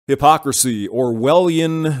Hypocrisy,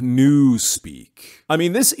 Orwellian New Speak. I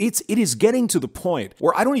mean, it is getting to the point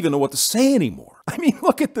where I don't even know what to say anymore. I mean,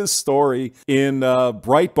 look at this story in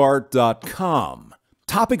Breitbart.com.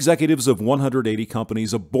 Top executives of 180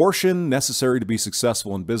 companies, abortion necessary to be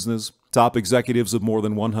successful in business. Top executives of more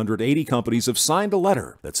than 180 companies have signed a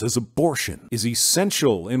letter that says abortion is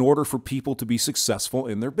essential in order for people to be successful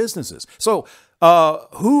in their businesses. So,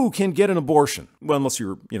 who can get an abortion? Well, unless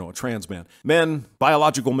you're, a trans man. Men,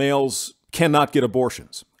 biological males cannot get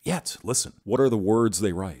abortions. Yet, listen, what are the words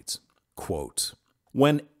they write? Quote,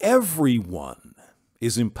 when everyone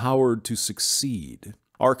is empowered to succeed,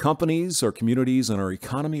 our companies, our communities, and our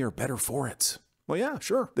economy are better for it. Well, yeah,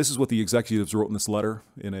 sure. This is what the executives wrote in this letter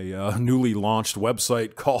in a newly launched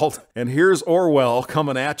website called, and here's Orwell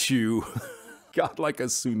coming at you, God, like a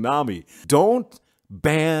tsunami. Don't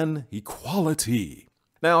ban equality.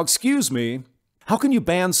 Now, excuse me, how can you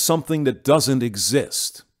ban something that doesn't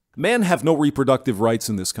exist? Men have no reproductive rights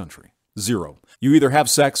in this country. Zero. You either have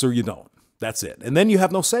sex or you don't. That's it. And then you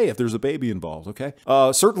have no say if there's a baby involved, okay?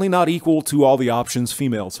 Certainly not equal to all the options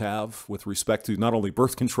females have with respect to not only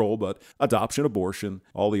birth control, but adoption, abortion,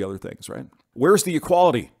 all the other things, right? Where's the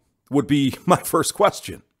equality would be my first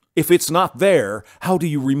question. If it's not there, how do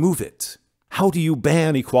you remove it? How do you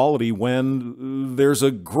ban equality when there's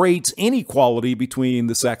a great inequality between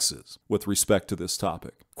the sexes with respect to this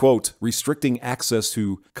topic? Quote, restricting access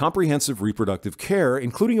to comprehensive reproductive care,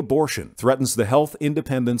 including abortion, threatens the health,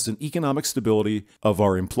 independence, and economic stability of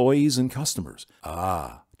our employees and customers.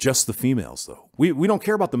 Ah, just the females, though. We don't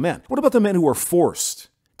care about the men. What about the men who are forced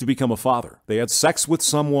to become a father? They had sex with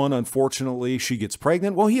someone, unfortunately, she gets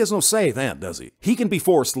pregnant. Well, he has no say then, does he? He can be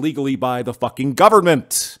forced legally by the fucking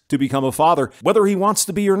government to become a father, whether he wants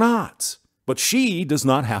to be or not. But she does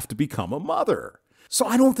not have to become a mother. So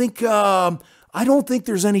I don't think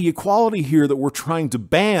there's any equality here that we're trying to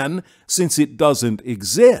ban since it doesn't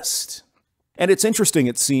exist. And it's interesting,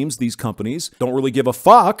 it seems these companies don't really give a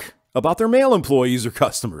fuck about their male employees or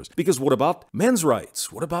customers. Because what about men's rights?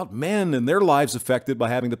 What about men and their lives affected by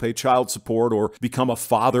having to pay child support or become a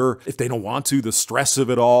father if they don't want to, the stress of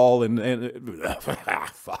it all, and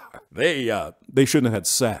they shouldn't have had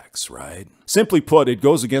sex, right? Simply put, it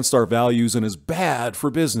goes against our values and is bad for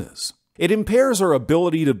business. It impairs our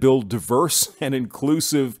ability to build diverse and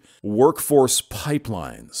inclusive workforce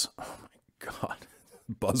pipelines. Oh my God.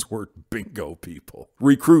 Buzzword bingo, people.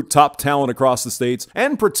 Recruit top talent across the states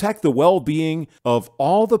and protect the well-being of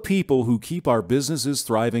all the people who keep our businesses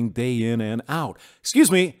thriving day in and out.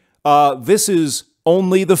 Excuse me, this is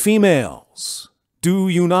only the females. Do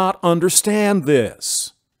you not understand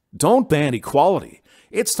this? Don't ban equality.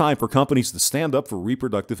 It's time for companies to stand up for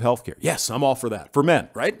reproductive health care. Yes, I'm all for that. For men,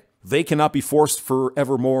 right? They cannot be forced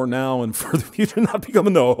forevermore now and for the future not become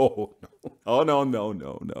a no.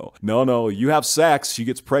 Oh, no. You have sex, she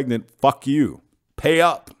gets pregnant, fuck you. Pay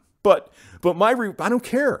up. But I don't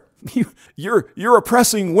care. You're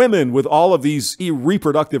oppressing women with all of these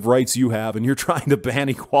reproductive rights you have, and you're trying to ban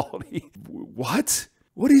equality. What?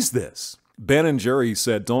 What is this? Ben and Jerry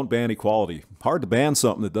said, don't ban equality. Hard to ban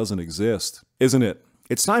something that doesn't exist, isn't it?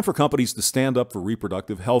 It's time for companies to stand up for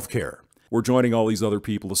reproductive health care. We're joining all these other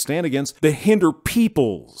people to stand against the hinder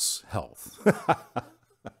people's health.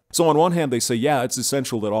 So on one hand, they say, yeah, it's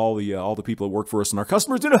essential that all the people that work for us and our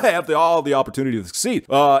customers do not have all the opportunity to succeed.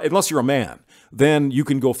 Unless you're a man, then you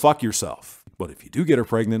can go fuck yourself. But if you do get her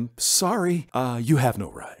pregnant, sorry, you have no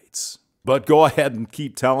rights. But go ahead and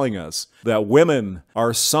keep telling us that women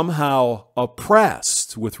are somehow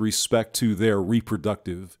oppressed with respect to their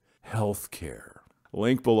reproductive health care.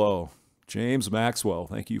 Link below. James Maxwell,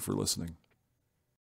 thank you for listening.